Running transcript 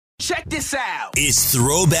Check this out. It's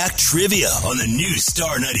Throwback Trivia on the new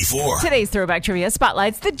Star 94. Today's Throwback Trivia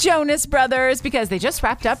spotlights the Jonas Brothers because they just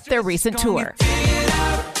wrapped up their recent tour.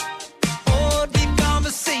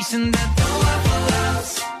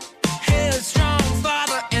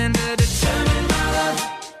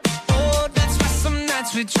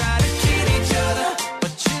 We try to kid each other,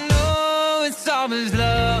 but you know it's always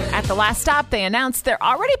love. At the last stop, they announced they're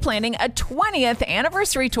already planning a 20th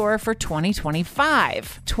anniversary tour for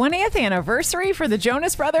 2025. 20th anniversary for the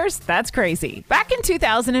Jonas Brothers? That's crazy. Back in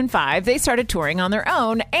 2005, they started touring on their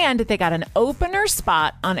own, and they got an opener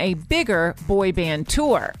spot on a bigger boy band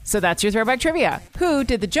tour. So that's your Throwback Trivia. Who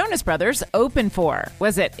did the Jonas Brothers open for?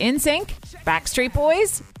 Was it NSYNC, Backstreet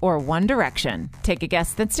Boys, or One Direction? Take a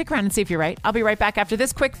guess, then stick around and see if you're right. I'll be right back after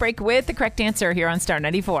this quick break with the correct answer here on Star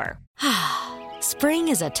 94. Spring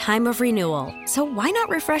is a time of renewal, so why not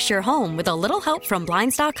refresh your home with a little help from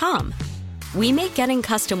Blinds.com? We make getting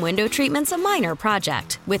custom window treatments a minor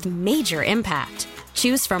project with major impact.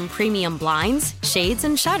 Choose from premium blinds, shades,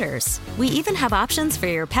 and shutters. We even have options for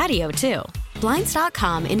your patio, too.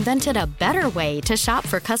 Blinds.com invented a better way to shop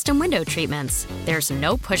for custom window treatments. There's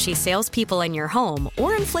no pushy salespeople in your home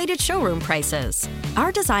or inflated showroom prices.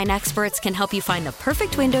 Our design experts can help you find the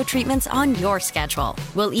perfect window treatments on your schedule.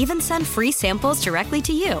 We'll even send free samples directly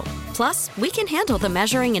to you. Plus, we can handle the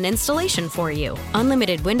measuring and installation for you.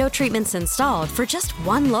 Unlimited window treatments installed for just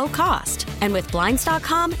one low cost. And with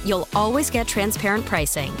Blinds.com, you'll always get transparent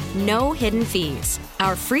pricing. No hidden fees.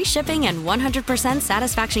 Our free shipping and 100%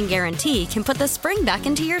 satisfaction guarantee can put the spring back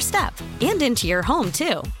into your step and into your home,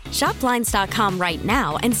 too. Shop Blinds.com right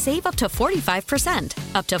now and save up to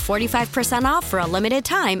 45%. Up to 45% off for a limited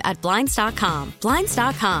time at Blinds.com.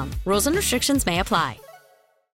 Blinds.com. Rules and restrictions may apply.